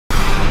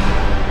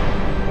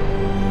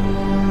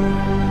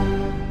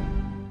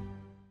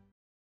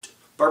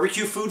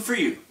Barbecue Food for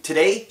You.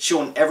 Today,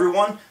 showing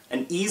everyone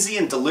an easy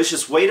and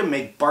delicious way to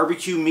make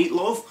barbecue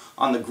meatloaf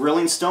on the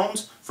grilling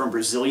stones from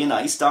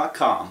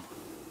BrazilianIce.com.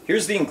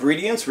 Here's the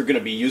ingredients we're going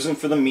to be using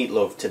for the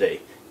meatloaf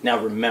today. Now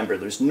remember,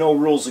 there's no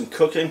rules in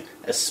cooking,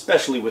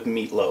 especially with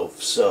meatloaf,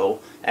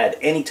 so add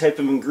any type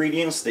of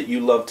ingredients that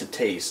you love to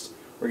taste.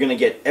 We're going to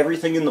get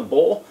everything in the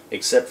bowl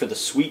except for the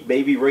Sweet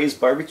Baby Ray's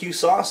barbecue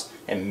sauce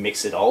and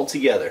mix it all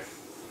together.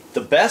 The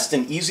best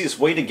and easiest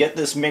way to get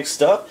this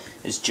mixed up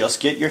is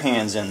just get your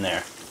hands in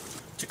there.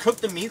 To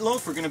cook the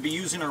meatloaf, we're going to be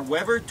using our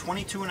Weber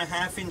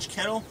 22.5-inch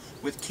kettle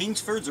with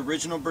Kingsford's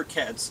original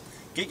briquettes.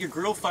 Get your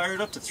grill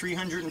fired up to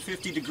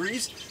 350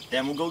 degrees,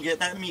 then we'll go get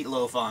that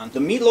meatloaf on.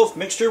 The meatloaf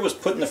mixture was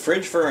put in the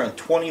fridge for around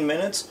 20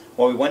 minutes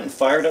while we went and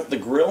fired up the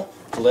grill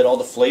to let all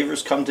the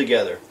flavors come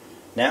together.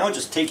 Now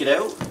just take it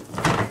out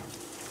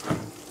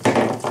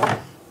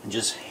and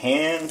just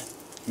hand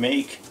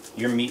make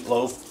your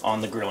meatloaf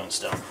on the grilling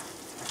stone.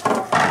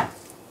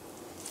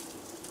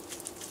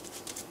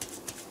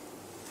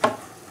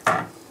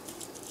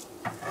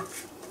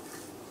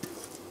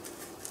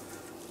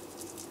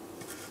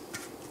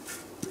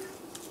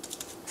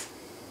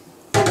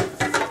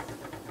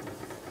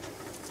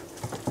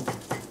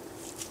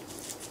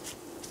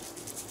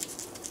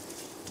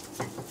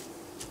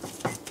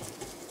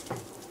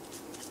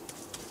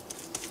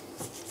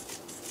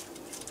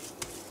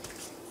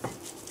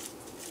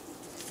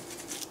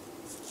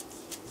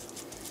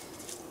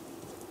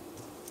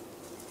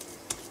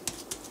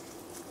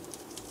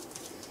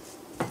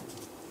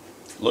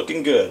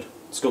 Looking good.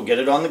 Let's go get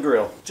it on the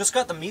grill. Just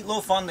got the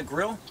meatloaf on the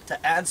grill.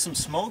 To add some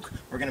smoke,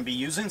 we're going to be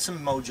using some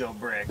Mojo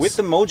bricks. With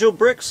the Mojo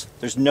bricks,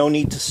 there's no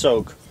need to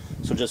soak.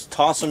 So just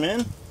toss them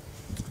in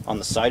on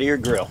the side of your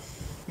grill.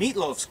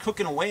 Meatloaf's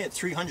cooking away at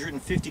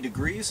 350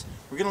 degrees.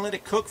 We're going to let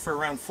it cook for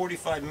around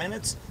 45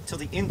 minutes till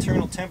the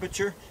internal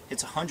temperature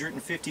hits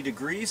 150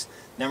 degrees.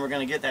 Then we're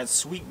going to get that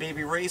Sweet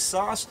Baby Ray's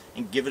sauce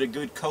and give it a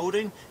good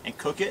coating and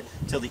cook it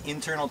till the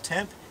internal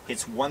temp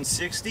hits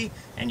 160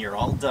 and you're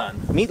all done.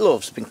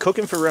 Meatloaf's been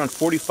cooking for around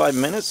 45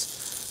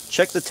 minutes.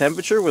 Check the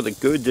temperature with a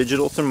good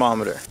digital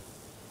thermometer.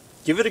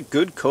 Give it a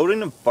good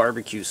coating of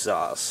barbecue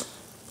sauce.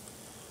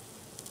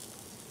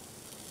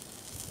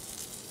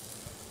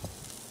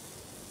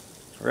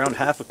 Around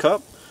half a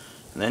cup,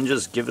 and then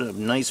just give it a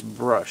nice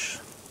brush.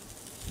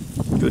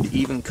 Good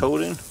even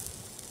coating.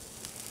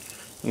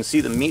 You can see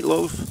the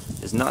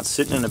meatloaf is not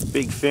sitting in a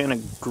big fan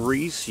of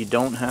grease. You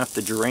don't have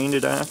to drain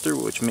it after,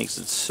 which makes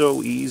it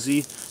so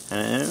easy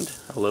and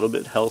a little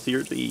bit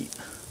healthier to eat.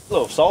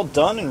 Meatloaf's all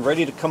done and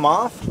ready to come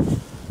off.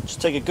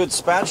 Just take a good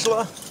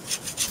spatula,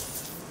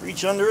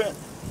 reach under it,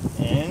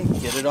 and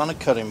get it on a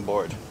cutting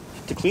board.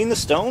 To clean the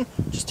stone,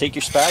 just take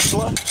your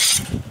spatula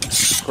and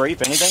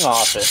scrape anything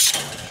off it.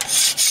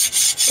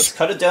 Let's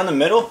cut it down the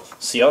middle,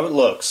 see how it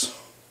looks.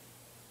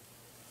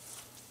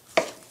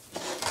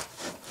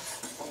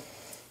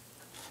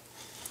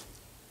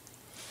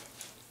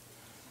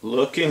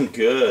 Looking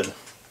good.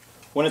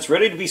 When it's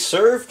ready to be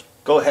served,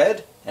 go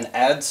ahead and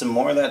add some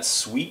more of that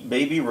Sweet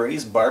Baby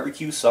Ray's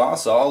barbecue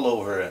sauce all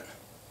over it.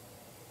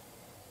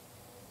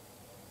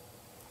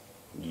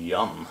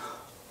 Yum.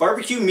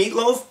 Barbecue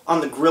meatloaf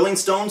on the grilling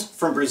stones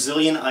from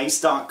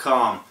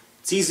BrazilianIce.com.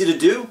 It's easy to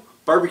do.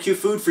 Barbecue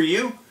food for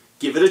you.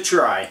 Give it a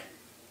try.